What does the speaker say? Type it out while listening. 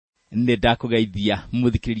Nĩndakũgeithia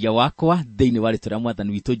mũthikĩrĩria wakwa thĩinĩ wa rĩĩtwa rĩa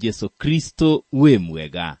Mwathani witũ Jesu Kristo wĩ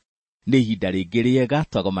mwega. Nĩ ihinda rĩngĩ rĩega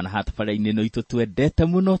twagomana haha tabarĩra-inĩ ĩno itũ twendete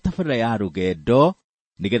mũno, tabarĩra ya rũgendo,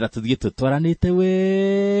 nĩgetha tũthiĩ tũtwaranĩte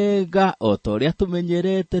wega o ta ũrĩa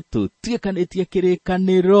tũmenyerete, tũtuĩkanĩtie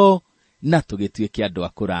kĩrĩkanĩro na tũgĩtuĩke andũ a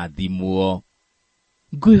kũrathimwo.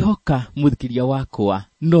 Ngwĩhoka mũthikĩrĩria wakwa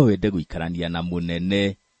no wende gũikarania na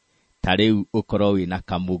mũnene. Ta rĩu ũkorwo wĩna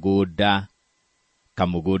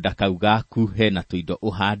kamũgũnda kau gaku hena tũindo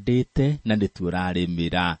ũhandĩte na nĩtuo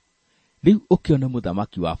ũrarĩmĩra. Rĩu ũkĩone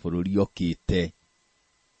mũthamaki wa bũrũri okĩte,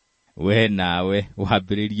 we nawe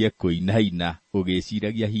wambĩrĩrie kũinaina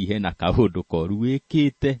ũgĩciragia hihi hena kaũndũ koru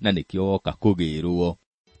wĩkĩte na nĩkĩo woka kũgĩrwo.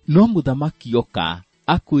 No mũthamaki oka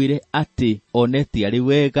akwĩre atĩ onete arĩ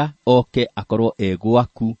wega oke akorwo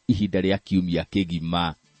gwaku ihinda rĩa kiumia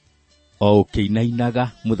kĩgima. O ũkĩinainaga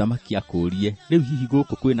mũthamaki akũrie, rĩu hihi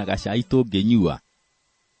gũkũ kwĩna gacai tũngĩnyua?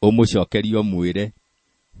 Ũmũcokerie ũmwĩre,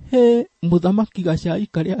 he mũthamaki, gacai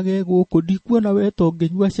karĩa ge gũkũ ndikuona we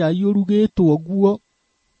tũngĩnyua cai ũrugĩtwo guo.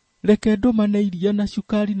 Reke ndũmane iria na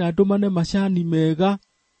cukari na ndũmane macani mega,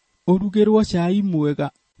 ũrugĩrwo cai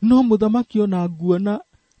mwega. No mũthamaki ona nguona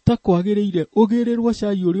ta kwagĩrĩire ũgĩrĩrwo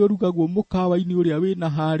cai ũrĩa ũrugagwo mũkawa-inĩ ũrĩa wĩna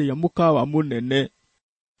harĩa mũkawa mũnene.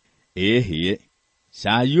 Ĩhĩ,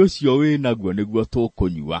 cai ũcio wĩnaguo nĩguo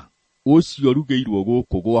tũkũnyua, ũcio ũrugĩirwo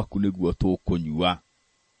gũkũ gwaku nĩguo tũkũnyua.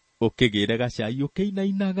 Ũkĩgĩre gacai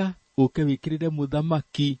ũkĩinainaga, ũke wĩkĩrĩre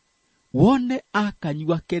mũthamaki, wone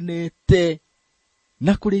akanyua kenete.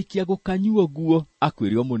 Na kũrĩkia gũkanyua guo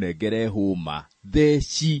akwĩre ũmũnengere hũma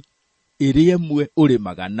theci ĩrĩa ĩmwe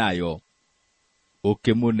ũrĩmaga nayo.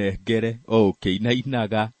 Ũkĩmũnengere o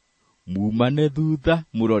ũkĩinainaga, mumane thutha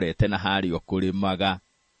mũrorete na harĩa ũkũrĩmaga.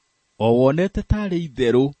 O wonete tarĩ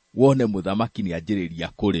itherũ, wone mũthamaki nĩanjĩrĩria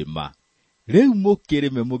kũrĩma. Rĩu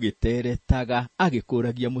mũkĩrĩme mũgĩteretaga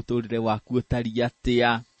agĩkũragia mũtũrĩre waku ũtariĩ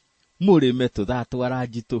atĩa. Mũrĩme tũthaa twa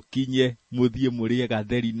ranji tũkinye, mũthiĩ mũrĩe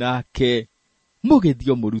gatheri nake.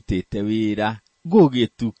 Mũgĩthiĩ mũrutĩte wĩra,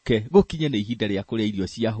 gũgĩtuke gũkinye nĩ ihinda rĩa kũrĩa irio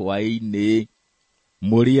cia hwaĩ-inĩ.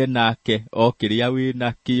 Mũrĩe nake o kĩrĩa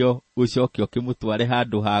wĩnakĩo, ũcoke ũkĩmũtware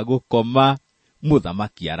handũ ha gũkoma,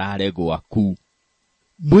 mũthamaki arare gwaku.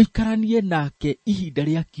 Mũikaranie nake ihinda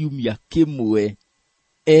rĩa kiumia kĩmwe,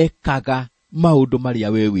 ekaga maũndũ marĩa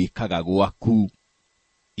we wĩkaga gwaku.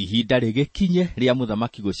 Ihinda rĩgĩkinye rĩa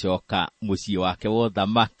mũthamaki gũcoka mũciĩ wake wa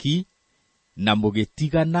ũthamaki, na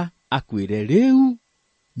mũgĩtigana, akwĩre rĩu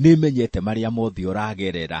nĩmenyete marĩa mothe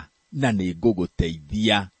ũragerera na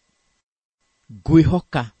nĩngũgũteithia.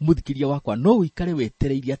 Ngwĩhoka mũthikĩria wakwa no wĩikare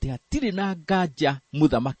wetereire atĩ hatirĩ na nganja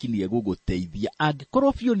mũthamaki nĩegũgũteithia.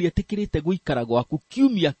 Angĩkorwo biũ nĩetĩkĩrĩte gũikara gwaku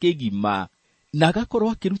kiumia kĩgima na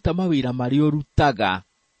agakorwo akĩruta mawĩra marĩa ũrutaga,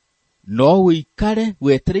 no wĩikare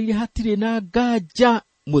wetereire hatirĩ na nganja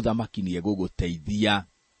mũthamaki nĩegũgũteithia.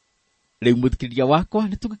 Rĩu mũthikĩrĩria wakwa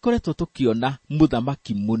nĩtũgĩkoretwo tũkĩona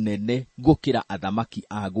mũthamaki mũnene gũkĩra athamaki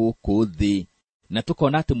a gũkũ thĩ, na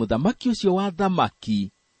tũkona atĩ mũthamaki ũcio wa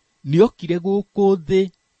thamaki nĩokire gũkũ thĩ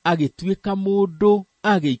agĩtuĩka mũndũ,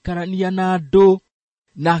 agĩikarania na andũ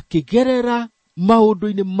na akĩgerera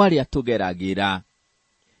maũndũ-inĩ marĩa tũgeragĩra.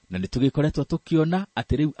 Na nĩtũgĩkoretwo tũkĩona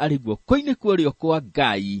atĩ rĩu arĩ guoko-inĩ kwa ũrĩo kwa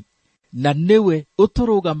Ngai, na nĩwe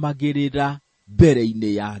ũtũrũgamagĩrĩra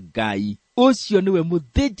mbere-inĩ ya Ngai. Ũcio nĩwe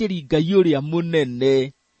mũthĩnjĩri Ngai ũrĩa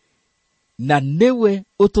mũnene, na nĩwe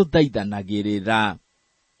ũtũthaithanagĩrĩra.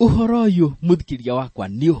 Ũhoro ũyũ mũthikĩrĩria wakwa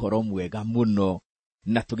nĩ ũhoro mwega mũno,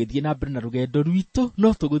 na tũgĩthiĩ na mbere na rũgendo rwitũ no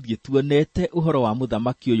tũgũthiĩ tuonete ũhoro wa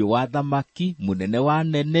mũthamaki ũyũ wa thamaki, mũnene wa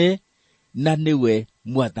nene, na nĩwe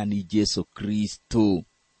Mwathani Jesu Kristo.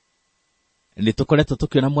 Nĩtũkoretwo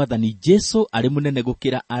tũkĩona Mwathani Jesu arĩ mũnene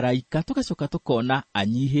gũkĩra araika, tũgacoka tũkona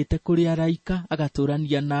anyihĩte kũrĩ araika,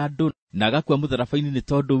 agatũrania na andũ na agakua mũtharaba-inĩ nĩ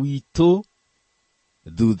tondũ witũ.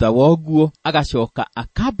 Thutha woguo agacoka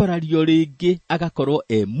akambarario rĩngĩ, agakorwo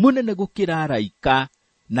mũnene gũkĩra araika,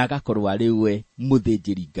 na agakorwo arĩ we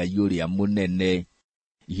mũthĩnjĩri Ngai ũrĩa mũnene.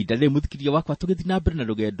 Ihinda rĩrĩ mũthikĩrĩria wakwa tũgĩthiĩ na mbere na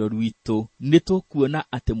rũgendo rwitũ, nĩtũkuona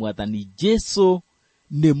atĩ Mwathani Jesu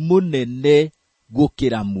nĩ mũnene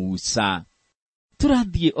gũkĩra Musa.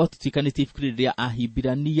 Tũrathiĩ o tũtuĩkanĩtie ibuku rĩrĩa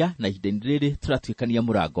Ahibirania, na ihinda-inĩ rĩrĩ tũratuĩkania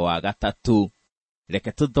mũrango wa 3. Reke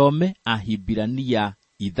tũthome Ahibirania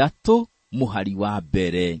 3 mũhari wa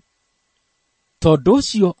mbere. Tondũ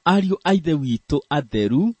ũcio ariũ a ithe witũ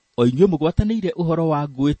atheru, o inyuĩ mũgwatanĩire ũhoro wa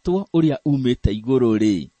gwĩtwo ũrĩa umĩte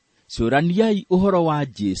igũrũ-rĩ, cũraniai ũhoro wa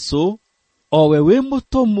Jesu, o we wĩ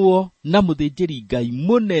mũtũmwo na mũthĩnjĩri Ngai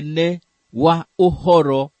mũnene wa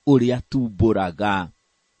ũhoro ũrĩa tumbũraga.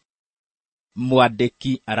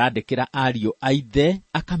 Mwandĩki arandĩkĩra ariũ a ithe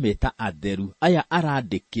akameta atheru. Aya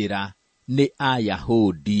arandĩkĩra nĩ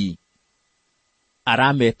Ayahudi.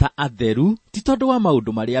 Arameta atheru ti tondũ wa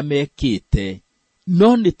maũndũ marĩa mekĩte, no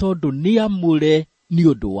nĩ tondũ nĩ amũre nĩ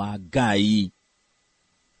ũndũ wa Ngai.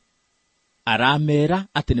 Aramera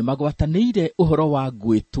atĩ nĩ magwatanĩire ũhoro wa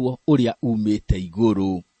gwĩtwo ũrĩa umĩte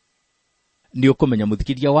igũrũ. Nĩ ũkũmenya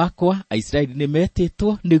mũthikĩria wakwa, Aisiraeli nĩ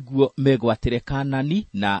metĩtwo nĩguo megwatĩre Kanani,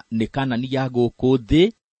 na nĩ Kanani ya gũkũ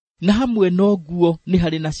thĩ, na hamwe noguo nĩ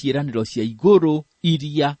harĩ na ciĩranĩro cia igũrũ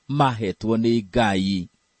iria mahetwo nĩ Ngai.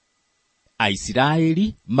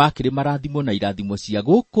 Aisiraeli makĩrĩ marathimo na irathimo cia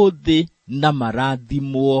gũkũ thĩ, na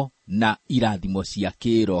marathimwo na irathimo cia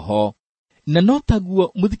kĩroho. Na no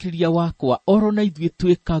taguo mũthikĩria wakwa, oro na ithuĩ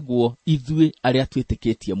twĩkagwo, ithuĩ arĩa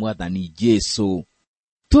twĩtĩkĩtie Mwathani Jesũ.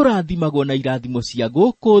 Tũrathimagwo na irathimo cia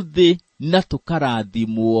gũkũ thĩ, na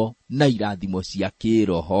tũkarathimwo na irathimo cia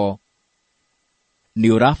kĩroho. Nĩ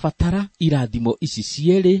ũrabatara irathimo ici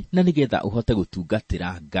cierĩ na nĩgetha ũhote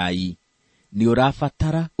gũtungatĩra Ngai. Nĩ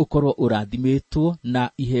ũrabatara ũkorwo ũrathimĩtwo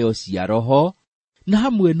na iheo cia roho, na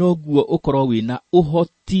hamwe noguo ũkorwo wĩna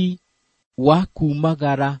ũhoti wa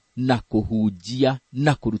kumagara na kũhunjia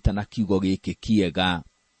na kũrutana kiugo gĩkĩ kĩega.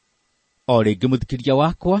 O rĩngĩ mũthikĩria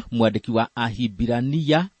wakwa, mwandĩki wa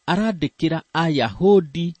Ahibirania arandĩkĩra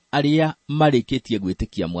Ayahudi arĩa marĩkĩtie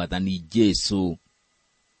gwĩtĩkia Mwathani Jesũ.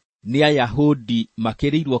 Nĩ Ayahudi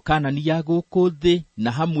makĩrĩirwo Kanani ya gũkũ thĩ,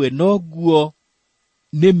 na hamwe noguo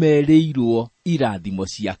nĩ merĩirwo irathimo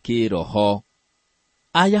cia kĩroho.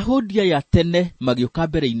 Ayahudi aya tene magĩũka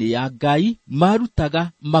mbere-inĩ ya Ngai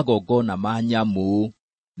marutaga magongona ma nyamũ.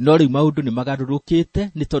 No rĩu maũndũ nĩ magarũrũkĩte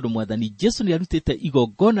nĩ tondũ Mwathani Jesũ nĩ arutĩte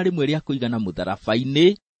igongona rĩmwe rĩa kũigana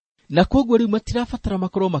mũtharaba-inĩ, na koguo rĩu matirabatara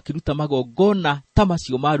makorwo makĩruta magongona ta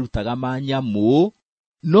macio marutaga ma nyamũ,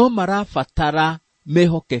 no marabatara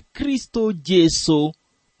mehoke Kristo Jesũ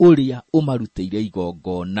ũrĩa ũmarutĩire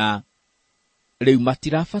igongona. Rĩu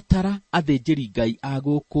matirabatara athĩnjĩri Ngai a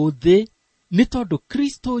gũkũ thĩ, nĩ tondũ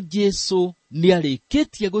Kristo Jesũ nĩ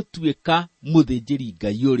arĩkĩtie gũtuĩka mũthĩnjĩri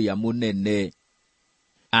Ngai ũrĩa mũnene.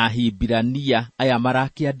 Ahibirania aya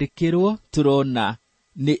marakĩandĩkĩrwo tũrona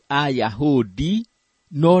nĩ Ayahudi,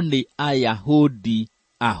 no nĩ Ayahudi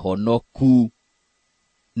ahonoku.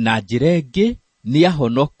 Na njĩra ĩngĩ nĩ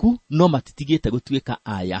ahonoku, no matitigĩte gũtuĩka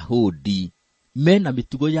Ayahudi. Mena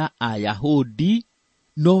mĩtugo ya Ayahudi,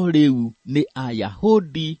 no rĩu nĩ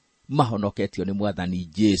Ayahudi mahonoketio nĩ Mwathani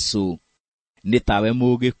Jesũ. Nĩ tawe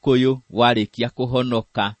Mũgĩkũyũ warĩkia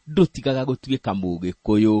kũhonoka ndũtigaga gũtuĩka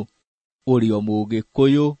Mũgĩkũyũ. Ũrĩ o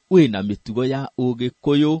Mũgĩkũyũ, wĩna mĩtugo ya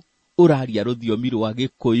Ũgĩkũyũ, ũraria rũthiomi rwa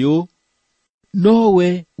Gĩkũyũ, no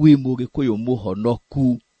we wĩ Mũgĩkũyũ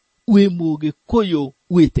mũhonoku, wĩ Mũgĩkũyũ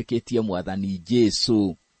wĩtĩkĩtie Mwathani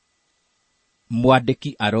Jesũ.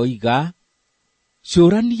 Mwandĩki aroiga,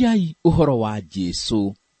 cũraniai ũhoro wa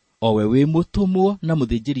Jesũ, o we wĩ mũtũmwo na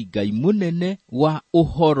mũthĩnjĩri Ngai mũnene wa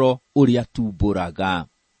ũhoro ũrĩa tumbũraga.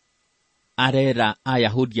 Arera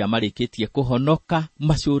Ayahudi marĩkĩtie kũhonoka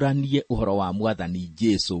macũranie ũhoro wa Mwathani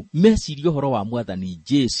Jesũ, mecirie ũhoro wa Mwathani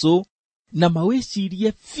Jesũ, na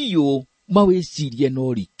mawĩcirie biũ, mawĩcirie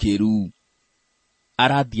norikĩru.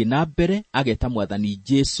 Arathiĩ na mbere ageta Mwathani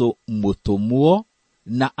Jesũ mũtũmwo,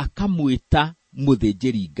 na akamwĩta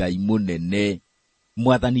mũthĩnjĩri Ngai mũnene.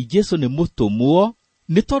 Mwathani Jesũ nĩ mũtũmwo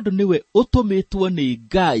nĩ tondũ nĩwe ũtũmĩtwo nĩ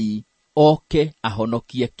Ngai oke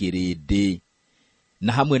ahonokie kĩrĩndĩ.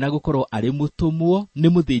 Na hamwe na gũkorwo arĩ mũtũmwo nĩ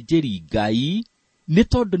mũthĩnjĩri Ngai, nĩ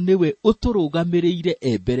tondũ nĩwe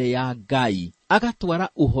ũtũrũgamĩrĩire mbere ya Ngai, agatwara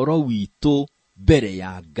ũhoro witũ mbere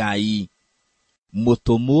ya Ngai.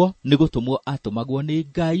 Mũtũmwo nĩ gũtũmwo atũmagwo nĩ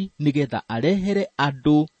Ngai nĩgetha arehere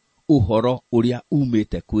andũ ũhoro ũrĩa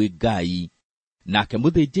umĩte kwĩ Ngai. Nake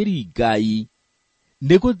mũthĩnjĩri Ngai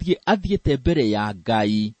nĩ gũthiĩ athiĩte mbere ya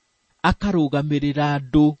Ngai, akarũgamĩrĩra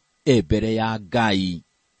andũ mbere ya Ngai.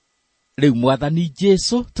 Rĩu Mwathani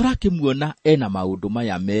Jesũ tũrakĩmuona ena maũndũ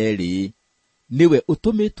maya merĩ. Nĩwe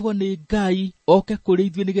ũtũmĩtwo nĩ Ngai oke kũrĩ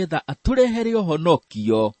ithuĩ nĩgetha atũrehere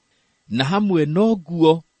ũhonokio, na hamwe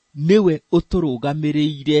noguo nĩwe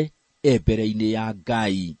ũtũrũgamĩrĩire mbere-inĩ ya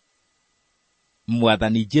Ngai.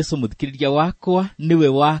 Mwathani Jesũ mũthikĩrĩria wakwa nĩwe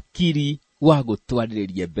wakiri wa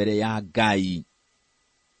gũtwarĩrĩria mbere ya Ngai.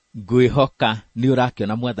 Ngwĩhoka nĩ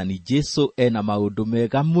ũrakĩona Mwathani Jesũ ena maũndũ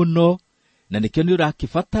mega mũno, na nĩkĩo nĩ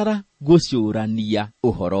ũrakĩbatara gũcũrania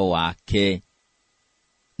ũhoro wake.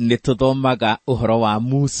 Nĩ tũthomaga ũhoro wa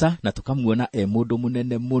Musa na tũkamuona mũndũ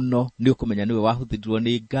mũnene mũno. Nĩ ũkũmenya nĩwe wahũthĩrirwo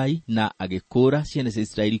nĩ Ngai na agĩkũũra ciana cia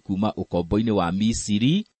Isiraeli kuma ũkombo-inĩ wa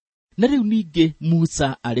Misiri. Na rĩu ningĩ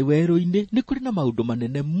Musa arĩ werũ-inĩ, nĩ kũrĩ na maũndũ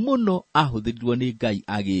manene mũno ahũthĩrirwo nĩ Ngai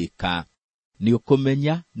agĩka. Nĩ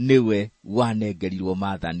ũkũmenya nĩwe wanengerirwo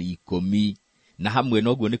maathani 10, Na hamwe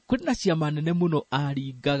noguo nĩ kũrĩ na ciama nene mũno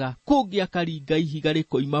aringaga, kũngĩ akaringa ihiga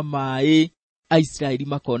rĩkoima maaĩ, Aisiraeli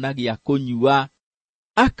makona gĩa kũnyua,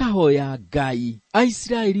 akahoya Ngai,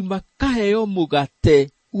 Aisiraeli makaheo mũgate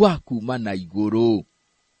wa kuma na igũrũ.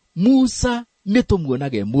 Musa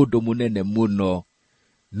nĩtũmuonage mũndũ mũnene mũno,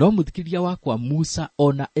 no mũthikĩrĩria wakwa, Musa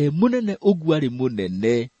ona mũnene ũguo arĩ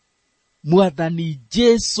mũnene, Mwathani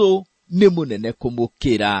Jesũ nĩ mũnene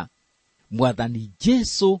kũmũkĩra. Mwathani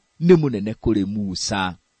Jesũ nĩ mũnene kũrĩ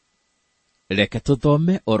Musa. Reke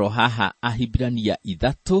tũthome oro haha Ahibirania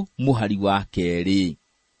 3 mũhari wa 2.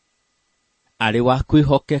 Arĩ wa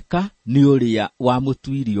kwĩhokeka nĩ ũrĩa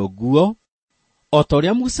wamũtuire ũguo, o ta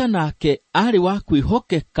ũrĩa Musa nake arĩ wa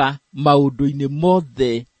kwĩhokeka maũndũ-inĩ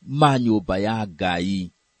mothe ma nyũmba ya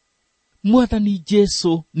Ngai. Mwathani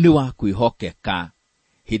Jesũ nĩ wa kwĩhokeka.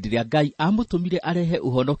 Hĩndĩ ĩrĩa Ngai amũtũmire arehe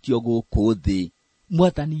ũhonokio gũkũ thĩ,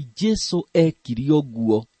 Mwathani Jesũ ekire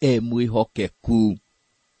ũguo mwĩhokeku.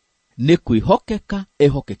 Nĩ kwĩhokeka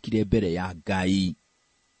ehokekire mbere ya Ngai.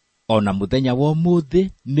 Ona mũthenya wa ũmũthĩ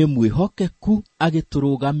nĩ mwĩhokeku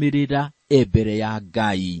agĩtũrũgamĩrĩra mbere ya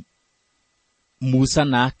Ngai. Musa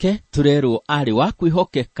nake tũrerwo arĩ wa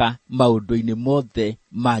kwĩhokeka maũndũ-inĩ mothe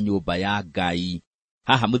ma nyũmba ya Ngai.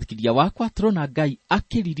 Haha mũthikĩrĩria wakwa tũrona Ngai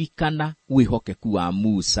akĩririkana wĩhokeku wa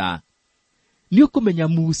Musa. Nĩ ũkũmenya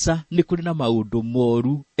Musa nĩ kũrĩ na maũndũ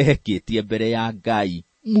moru ekĩtie mbere ya Ngai.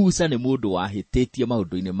 Musa nĩ mũndũ wahĩtĩtie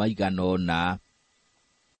maũndũ-inĩ maigana ũna.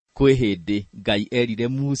 Kwĩ hĩndĩ Ngai erire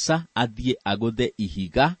Musa athiĩ agũthe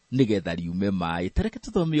ihiga nĩgetha riume maaĩ. Tareke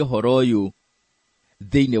tũthome ũhoro ũyũ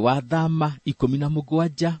thĩinĩ wa Thama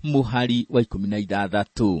 17 mũhari wa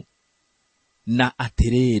 16. Na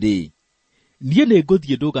atĩrĩrĩ, niĩ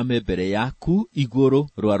nĩngũthiĩ ndũgame mbere yaku igũrũ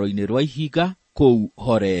rwaro-inĩ rwa ihiga kũu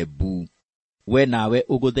Horebu. We nawe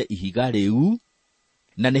ũgũthe ihiga rĩu,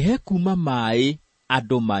 na nĩhe kuma maaĩ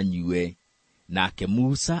andũ manyue. Nake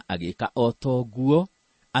Musa agĩka o ta ũguo,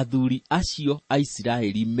 athuri acio a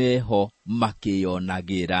Isiraeli meho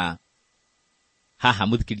makĩonagĩra. Haha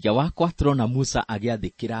mũthikĩrĩria wakwa tũrona Musa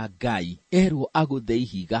agĩathĩkĩra Ngai, erwo agũthe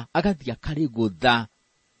ihiga, agathiĩ akarĩgũtha.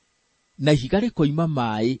 Na ihiga rĩkoima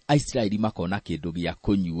maaĩ, Aisiraeli makona kĩndũ gĩa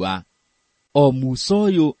kũnyua. O Musa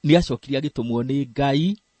ũyũ nĩacokire agĩtũmwo nĩ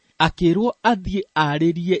Ngai, akĩrwo athiĩ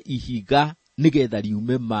arĩrie ihiga nĩgetha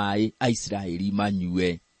riume maaĩ Aisiraeli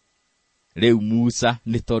manyue. Rĩu Musa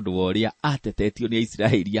nĩ tondũ wa ũrĩa atetetio nĩ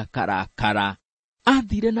Aisiraeli akarakara,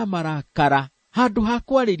 athire na marakara, handũ ha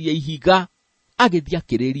kwarĩria ihiga agĩthiĩ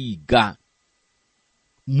akĩrĩringa.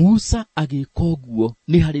 Musa agĩka ũguo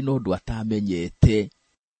nĩ harĩ na ũndũ atamenyete.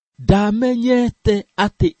 Ndamenyete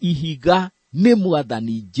atĩ ihiga nĩ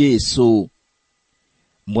Mwathani Jesũ.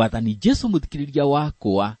 Mwathani Jesũ mũthikĩrĩria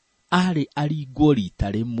wakwa arĩ aringwo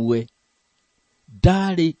rita rĩmwe,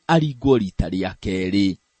 ndarĩ aringwo rita rĩa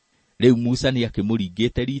kerĩ. Rĩu Musa nĩ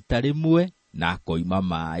akĩmũringĩte rita rĩmwe na akoima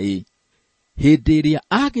maaĩ. Hĩndĩ ĩrĩa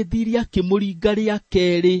agĩthiire akĩmũringa rĩa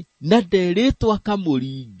kerĩ na nderĩtwo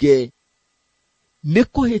akamũringe, nĩ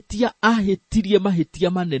kũhĩtia ahĩtirie mahĩtia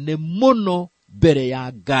manene mũno mbere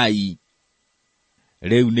ya Ngai.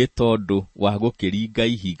 Rĩu nĩ tondũ wa gũkĩringa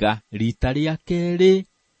ihiga rita rĩa kerĩ,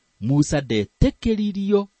 Musa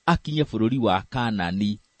ndetĩkĩririo akinye bũrũri wa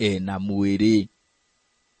Kaanani ena mwĩrĩ.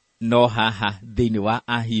 No haha thĩinĩ wa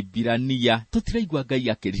Ahibirania tũtiraigua Ngai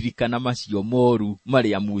akĩririkana macio moru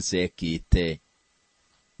marĩa Musa ekĩte.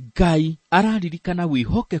 Ngai araririkana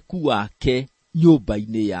wĩhokeku wake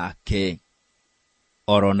nyũmba-inĩ yake.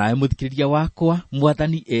 Oro nawe mũthikĩrĩria wakwa,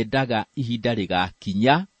 Mwathani endaga ihinda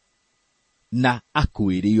rĩgakinya na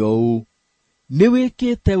akwĩre ũũ: nĩ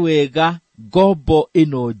wĩkĩte wega ngombo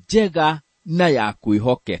ĩno njega na ya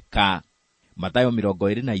kwĩhokeka. Mathayo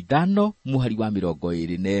 25 mũhari wa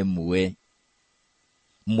 21.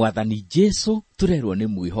 Mwathani Jesũ tũrerwo nĩ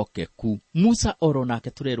mwĩhokeku. Musa oro nake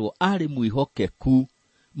tũrerwo arĩ mwĩhokeku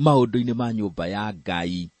maũndũ-inĩ ma nyũmba ya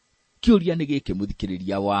Ngai. Kĩũria nĩ gĩkĩ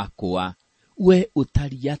mũthikĩrĩria wakwa, we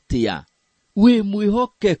ũtari atĩa? Wĩ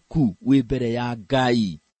mwĩhokeku wĩ mbere ya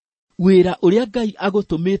Ngai? Wĩra ũrĩa Ngai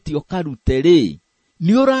agũtũmĩte ũkarute rĩ,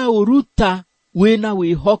 nĩ ũraũruta wĩna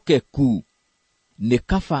wĩhokeku? Nĩ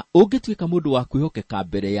kaba ũngĩtuĩka mũndũ wa kwĩhokeka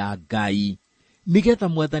mbere ya Ngai, nĩgetha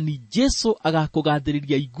Mwathani Jesũ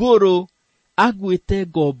agakũgathĩrĩria igũrũ, agwĩte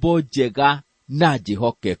ngombo njega na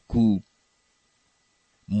njĩhokeku.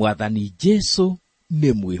 Mwathani Jesũ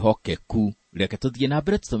nĩ mwĩhokeku. Reke tũthiĩ na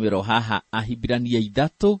mbere tũtomero haha Ahibirania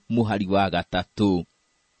 3 mũhari wa 3.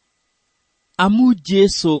 Amu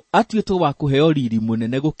Jesũ atuĩtwo wa kũheo riri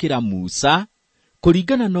mũnene gũkĩra Musa,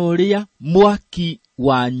 kũringana na ũrĩa mwaki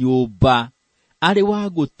wa nyũmba arĩ wa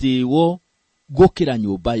gũtĩĩwo gũkĩra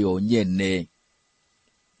nyũmba yo nyene.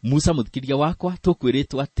 Musa mũthikĩria wakwa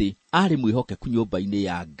tũkwĩrĩtwo atĩ arĩ mwĩhokeku nyũmba-inĩ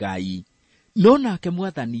ya Ngai. No nake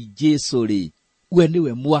Mwathani Jesũ-rĩ, we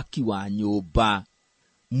nĩwe mwaki wa nyũmba.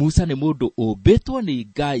 Musa nĩ mũndũ ũmbĩtwo nĩ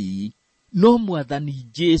Ngai, no Mwathani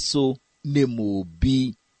Jesũ nĩ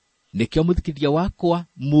mũũmbi. Nĩkĩo mũthikĩria wakwa,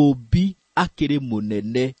 mũũmbi akĩrĩ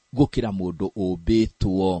mũnene gũkĩra mũndũ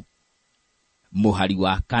ũmbĩtwo. Mũhari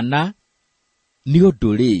wa 4, nĩ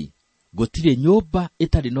ũndũ-rĩ, gũtirĩ nyũmba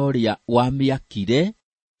ĩtarĩ na ũrĩa wamĩakire,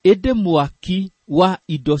 ĩndĩ mwaki wa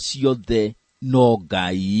indo ciothe no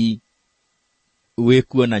Ngai.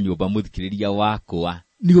 Wĩkuona nyũmba mũthikĩrĩria wakwa,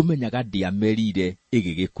 nĩ ũmenyaga ndĩamerire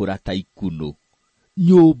ĩgĩgĩkũra ta ikunũ.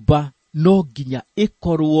 Nyũmba no nginya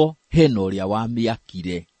ĩkorwo hena ũrĩa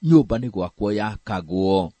wamĩakire. Nyũmba nĩ gwakwo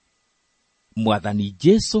yakagwo. Mwathani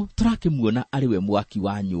Jesũ tũrakĩmuona arĩ we mwaki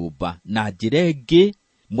wa nyũmba. Na njĩra ĩngĩ,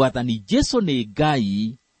 Mwathani Jesũ nĩ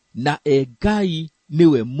Ngai, na Ngai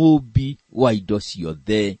nĩwe mũũmbi wa indo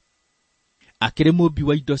ciothe. Akĩrĩ mũũmbi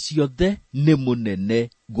wa indo ciothe, nĩ mũnene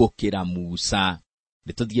gũkĩra Musa.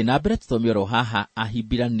 Nĩtũthiĩ na mbere tũthome oro haha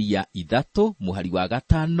Ahibirania 3 mũhari wa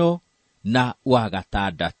 5 na wa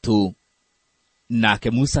 6.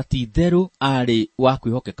 Nake Musa ti itherũ arĩ wa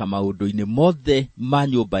kwĩhokeka maũndũ-inĩ mothe ma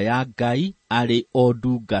nyũmba ya Ngai, arĩ o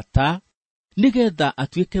ndungata, nĩgetha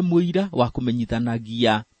atuĩke mũira wa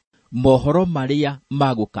kũmenyithanagia mohoro marĩa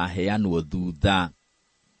magũkaheanwo thutha.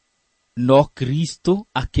 No Kristo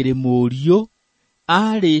akĩrĩ mũriũ,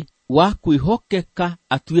 arĩ wa kwĩhokeka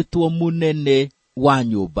atuĩtwo mũnene wa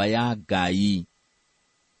nyũmba ya Ngai.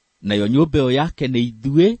 Nayo nyũmba ĩyo yake nĩ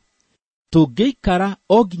ithuĩ, tũngĩikara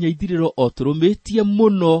o nginya ithirĩro o tũrũmĩtie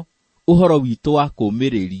mũno ũhoro witũ wa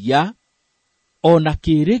kũũmĩrĩria, ona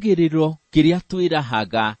kĩĩrĩgĩrĩro kĩrĩa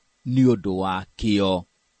twĩrahaga nĩ ũndũ wakĩo.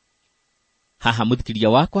 Haha mũthikĩria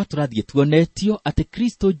wakwa tũrathiĩ tuonetio atĩ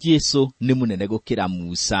Kristo Jesũ nĩ mũnene gũkĩra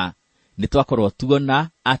Musa. Nĩtwakorwo tuona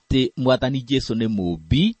atĩ Mwathani Jesũ nĩ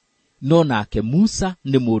mũũmbi, no nake Musa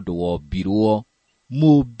nĩ mũndũ wombirwo.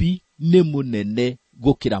 Mũũmbi nĩ mũnene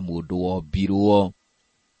gũkĩra mũndũ wombirwo.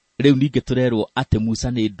 Rĩu ningĩ tũrerwo atĩ Musa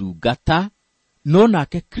nĩ ndungata, no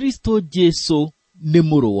nake Kristo Jesũ nĩ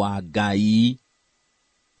mũrũ wa Ngai.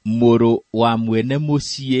 Mũrũ wa mwene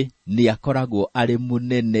mũciĩ nĩ akoragwo arĩ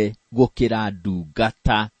mũnene gũkĩra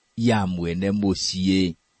ndungata ya mwene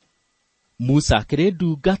mũciĩ. Musa akĩrĩ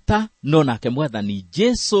ndungata, no nake Mwathani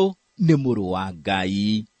Jesũ nĩ mũrũ wa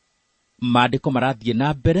Ngai. Maandĩko marathiĩ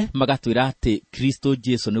na mbere magatwĩra atĩ Kristo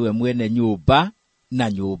Jesũ nĩwe mwene nyũmba,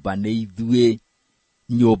 na nyũmba nĩ ithuĩ.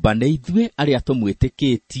 Nyũmba nĩ ithuĩ arĩa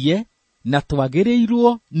tũmwĩtĩkĩtie, na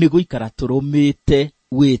twagĩrĩirwo nĩ gũikara tũrũmĩte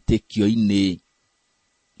wĩtĩkio-inĩ.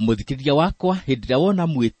 Mũthikĩrĩria wakwa, hĩndĩ ĩrĩa wona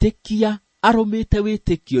mwĩtĩkia arũmĩte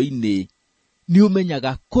wĩtĩkio-inĩ, nĩ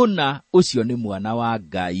ũmenyaga kũna ũcio nĩ mwana wa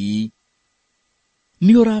Ngai.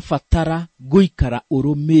 Nĩ ũrabatara gũikara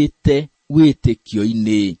ũrũmĩte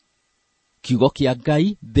wĩtĩkio-inĩ. Kiugo kĩa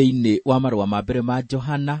Ngai thĩinĩ wa marũa ma mbere ma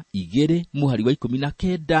Johana 2 mũhari wa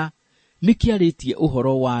 19 nĩ kĩarĩtie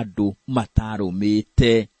ũhoro wa andũ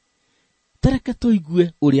matarũmĩte. Tareke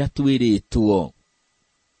tũigue ũrĩa twĩrĩtwo.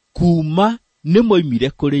 Kuma nĩ moimire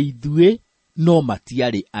kũrĩ ithuĩ, no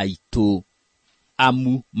matiarĩ aitũ.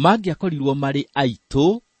 Amu mangĩakorirwo marĩ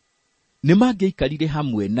aitũ, nĩ mangĩaikarire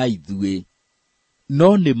hamwe na ithuĩ.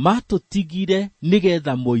 No nĩ matũtigire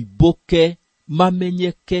nĩgetha moimbũke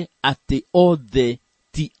mamenyeke atĩ othe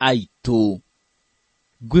ti aitũ.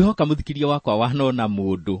 Ngwĩhoka mũthikĩria wakwa wanona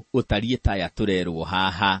mũndũ ũtariĩ ta aya tũrerwo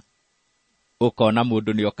haha. Ũkona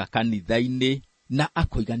mũndũ nĩoka kanitha-inĩ na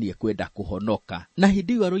akoiga nĩekwenda kũhonoka. Na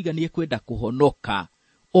hĩndĩ ĩyo aroiga nĩekwenda kũhonoka,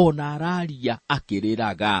 ona araria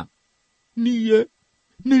akĩrĩraga. Niĩ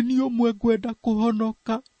nĩ ũmwe ngwenda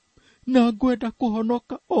kũhonoka, na ngwenda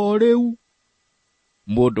kũhonoka o rĩu.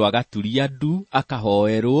 Mũndũ agaturia ndu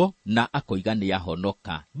akahoerwo na akoiga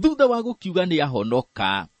nĩahonoka. Thutha wa gũkiuga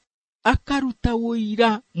nĩahonoka, akaruta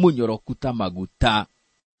ũira mũnyoroku ta maguta.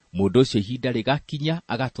 Mũndũ ũcio ihinda rĩgakinya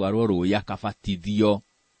agatwarwo rũũĩ akabatithio.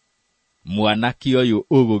 Mwanake ũyũ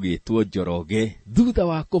ũgũgĩtwo Njoroge, thutha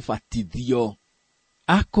wa kũbatithio,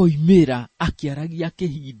 akoimĩra akĩaragia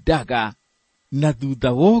kĩhindaga, na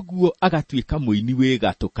thutha woguo agatuĩka mũini wĩ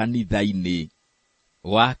gatũ kanitha-inĩ.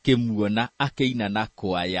 Wakĩmuona akĩina na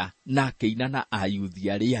kwaya, na akĩina na ayuthi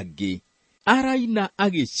arĩa angĩ. Araina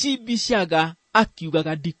agĩcimbicaga,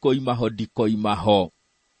 akiugaga ndikoimaho.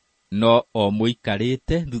 No o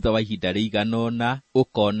mũikarĩte thutha wa ihinda rĩiganona,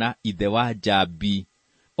 ũkona ithe wa Njambi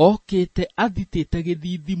okĩte athitĩte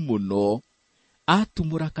gĩthithi mũno,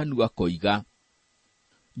 atumũra kanua koiga,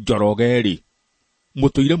 Njoroge-rĩ,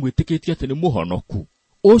 mũtũire mwĩtĩkĩtie atĩ nĩ mũhonoku.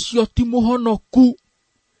 Ũcio ti mũhonoku.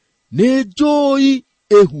 Nĩ njũĩ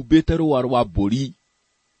ehumbĩte rũa rwa mbũri.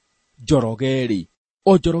 Njoroge-rĩ,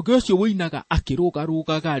 O Njoroge ũcio wĩinaga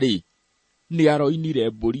akĩrũgarũgaga-rĩ, nĩ aroinire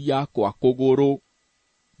mbũri yakwa kũgũrũ.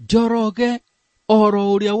 Njoroge oro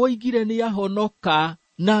ũrĩa woigire nĩ ahonoka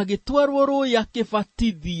na agĩtwarwo rũĩ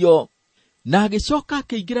akĩbatithio na agĩcoka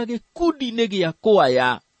akĩingĩra gĩkundi-inĩ gĩa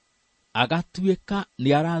kwaya, agatuĩka nĩ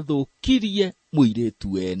arathũkirie mũirĩtu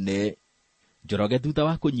wene. Njoroge thutha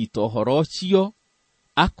wa kũnyita ũhoro ũcio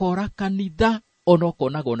akora kanitha ona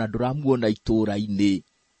ũkonaga ona ndũramuona itũũra-inĩ.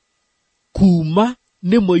 Kuma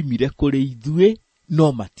nĩ moimire kũrĩ ithuĩ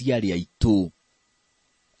no matiarĩ aitũ.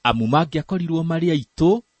 Amu mangĩakorirwo marĩ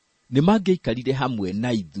aitũ nĩ mangĩaikarire hamwe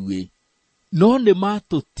na ithuĩ, no nĩ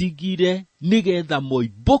matũtigire nĩgetha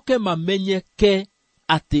moimbũke mamenyeke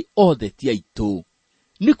atĩ othe ti aitũ.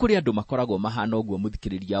 Nĩ kũrĩ andũ makoragwo mahana ũguo,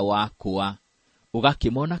 mũthikĩrĩria wakwa,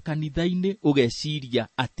 ũgakĩmona kanitha-inĩ ũgeciria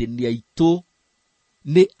atĩ nĩ aitũ,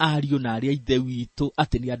 nĩ ariũ na arĩa ithe witũ,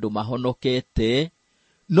 atĩ nĩ andũ mahonokete,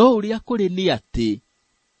 no ũrĩa kũrĩ nĩ atĩ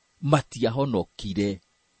matiahonokire,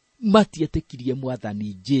 matietĩkirie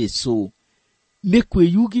Mwathani Jesũ. Nĩ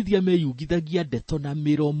kwĩyugithia meyugithagia ndeto na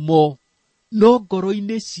mĩromo, no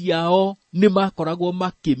ngoro-inĩ ciao nĩ makoragwo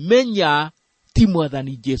makĩmenya ti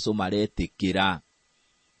Mwathani Jesũ maretĩkĩra.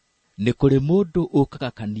 Nĩ kũrĩ mũndũ ũkaga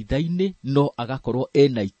kanitha-inĩ no agakorwo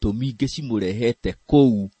ena itũmi ingĩ cimũrehete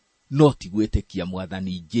kũu, no ti gwĩtĩkia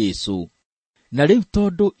Mwathani Jesũ. Na rĩu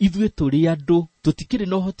tondũ ithuĩ tũrĩ andũ tũtikĩrĩ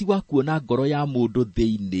na ũhoti wa kuona ngoro ya mũndũ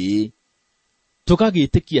thĩinĩ,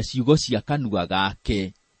 tũgagĩtĩkia ciugo cia kanua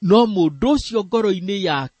gake, no mũndũ ũcio ngoro-inĩ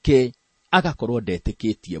yake agakorwo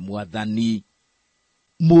ndetĩkĩtie Mwathani.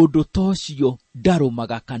 Mũndũ ta ũcio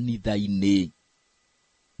ndarũmaga kanitha-inĩ.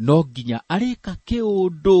 No nginya arĩka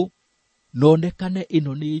kĩũndũ nonekane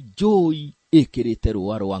ĩno nĩ njũi ĩkĩrĩte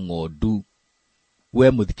rũa rwa ng'ondu. We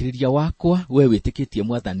mũthikĩrĩria wakwa, we wĩtĩkĩtie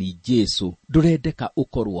Mwathani Jesũ, ndũrendeka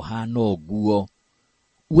ũkorwo hana ũguo.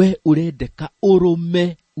 We ũrendeka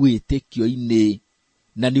ũrũme wĩtĩkio-inĩ,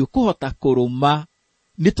 na nĩ ũkũhota kũrũma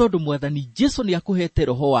nĩ tondũ Mwathani Jesũ nĩ akũhete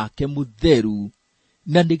Roho wake Mũtheru,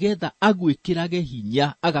 na nĩgetha agwĩkĩrage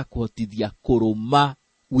hinya agakũhotithia kũrũma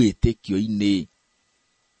wĩtĩkio-inĩ.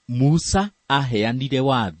 Musa aheanire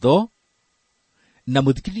watho, na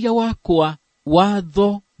mũthikĩrĩria wakwa,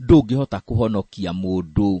 watho ndũngĩhota kũhonokia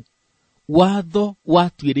mũndũ. Watho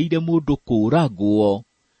watuĩrĩire mũndũ kũũragwo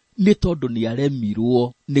nĩ tondũ nĩ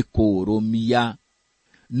aremirwo nĩ kũũrũmia.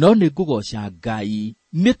 No nĩ ngũgoca Ngai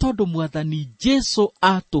nĩ tondũ Mwathani Jesũ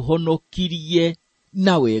atũhonokirie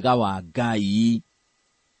na wega wa Ngai.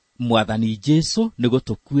 Mwathani Jesũ nĩ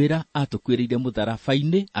gũtũkuĩra atũkuĩrĩire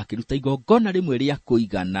mũtharaba-inĩ, akĩruta igongona rĩmwe rĩa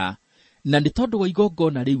kũigana, na nĩ tondũ wa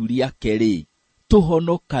igongona rĩu rĩake-rĩ,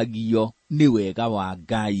 tũhonokagio nĩ wega wa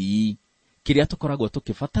Ngai. Kĩrĩa tũkoragwo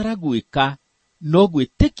tũkĩbatara gwĩka no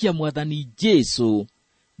gwĩtĩkia Mwathani Jesũ,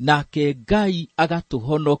 nake Ngai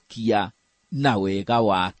agatũhonokia na wega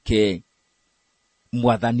wake.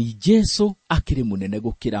 Mwathani Jesũ akĩrĩ mũnene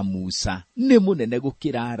gũkĩra Musa, nĩ mũnene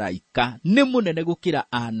gũkĩra araika, nĩ mũnene gũkĩra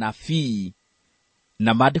anabii.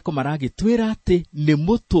 Na maandĩko maragĩtwĩra atĩ nĩ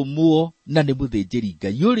mũtũmwo na nĩ mũthĩnjĩri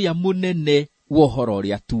Ngai ũrĩa mũnene wa ũhoro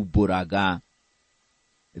ũrĩa tumbũraga.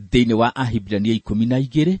 Thĩinĩ wa Ahibirania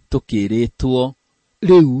 12 tũkĩrĩtwo,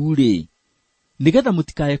 rĩu-rĩ, nĩgetha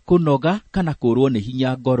mũtikae kũnoga kana kũrwo nĩ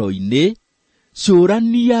hinya ngoro-inĩ,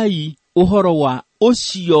 cũraniai ũhoro wa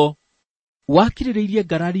ũcio wakirĩrĩirie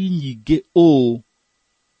ngarari nyingĩ ũũ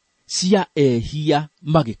cia ehia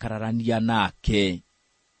magĩkararania nake.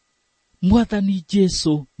 Mwathani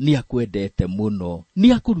Jesũ nĩ akwendete mũno,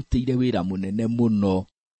 nĩ akũrutĩire wĩra mũnene mũno.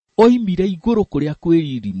 Oimire igũrũ kũrĩa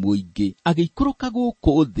kwĩriri mũingĩ, agĩikũrũka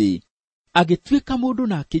gũkũ thĩ, agĩtuĩka mũndũ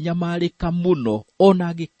na akĩnyamarĩka mũno,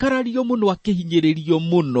 ona agĩkarario mũno, akĩhinyĩrĩrio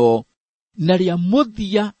mũno, na rĩa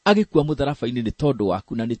mũthia agĩkua mũtharaba-inĩ nĩ tondũ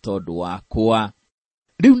waku na nĩ tondũ wakwa.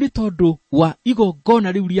 Rĩu nĩ tondũ wa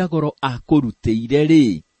igongona rĩu rĩa goro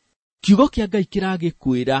akũrutĩire-rĩ, kiugo kĩa Ngai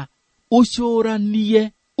kĩragĩkwĩra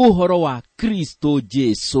ũcũranie ũhoro wa Kristo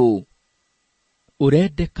Jesũ.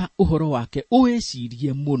 Ũrendeka ũhoro wake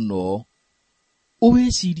ũwĩcirie mũno,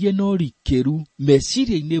 ũwĩcirie na ũrikĩru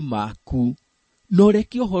meciria-inĩ maku, na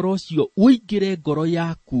ũreke ũhoro ũcio ũingĩre ngoro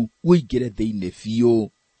yaku, ũingĩre thĩinĩ biũ.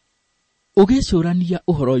 Ũgĩcũrania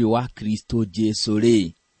ũhoro ũyũ wa Kristo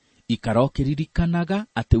Jesũ-rĩ, ikara ũkĩririkanaga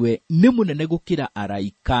atĩ we nĩ mũnene gũkĩra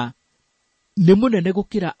araika, nĩ mũnene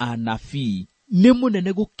gũkĩra anabii, nĩ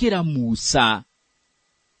mũnene gũkĩra Musa.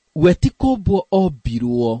 We ti kũmbwo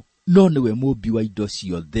ombirwo, no nĩwe mũmbi wa indo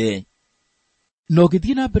ciothe. Na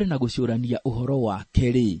ũgĩthiĩ na mbere na gũcũrania ũhoro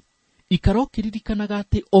wake-rĩ, ikara ũkĩririkanaga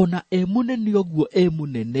atĩ ona mũnene ũguo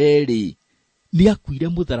mũnene-rĩ, nĩ akuire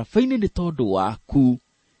mũtharaba-inĩ nĩ tondũ waku,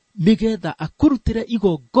 nĩgetha akũrutĩre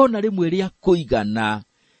igongona rĩmwe rĩa kũigana,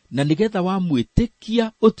 na nigetha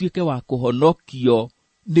wamwĩtĩkia ũtuĩke wa kũhonokio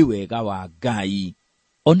nĩ wega wa Ngai.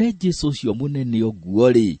 One Jesũ ũcio mũnene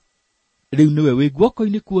ũguo-rĩ, rĩu nĩwe wĩ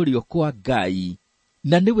guoko-inĩ kwa ũrĩo kwa Ngai,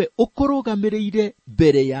 na nĩwe ũkũrũgamĩrĩire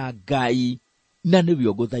mbere ya Ngai, na nĩwe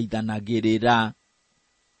ũgũthaithanagĩrĩra.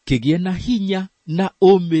 Kĩgĩe na hinya na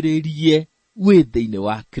ũmĩrĩrie wĩ thĩinĩ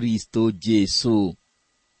wa Kristo Jesũ.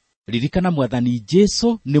 Ririkana Mwathani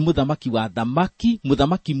Jesũ nĩ mũthamaki wa thamaki,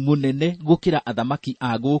 mũthamaki mũnene gũkĩra athamaki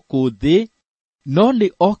a gũkũ thĩ, no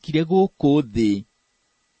nĩ okire gũkũ thĩ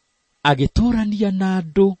agĩtũrania na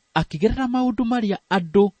andũ, akĩgerera maũndũ marĩa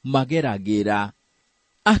andũ mageragĩra,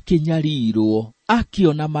 akĩnyarirwo,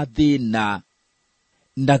 akĩona mathĩna,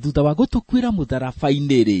 na thutha wa gũtũkuĩra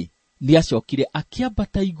mũtharaba-inĩ-rĩ, nĩacokire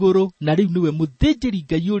akĩambata igũrũ, na rĩu nĩwe mũthĩnjĩri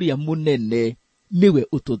Ngai ũrĩa mũnene, nĩwe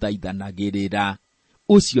ũtũthaithanagĩrĩra.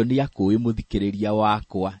 Ũcio nĩakũĩ mũthikĩrĩria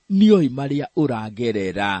wakwa, nĩoĩ marĩa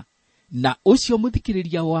ũragerera, na ũcio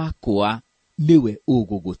mũthikĩrĩria wakwa nĩwe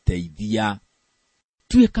ũgũgũteithia.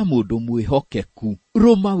 Tuĩka mũndũ mwĩhokeku,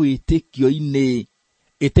 rũma wĩtĩkio-inĩ,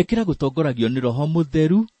 ĩtĩkĩra gũtongoragio nĩ Roho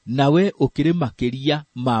Mũtheru, nawe ũkĩrĩ makĩria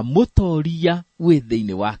ma mũtoria wĩ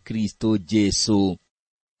thĩinĩ wa Kristo Jesũ.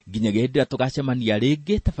 Nginyagia hĩndĩ ĩrĩa tũgacemania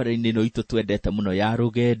rĩngĩ tabarĩra-inĩ ĩno itũ twendete mũno ya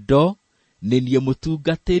rũgendo, nĩ niĩ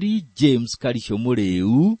mũtungatĩri James Karisho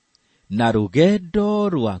Mũrĩu, na rũgendo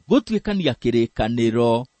rwa gũtuĩkania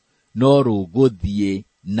kĩrĩkanĩro no rũgũthiĩ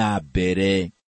na mbere.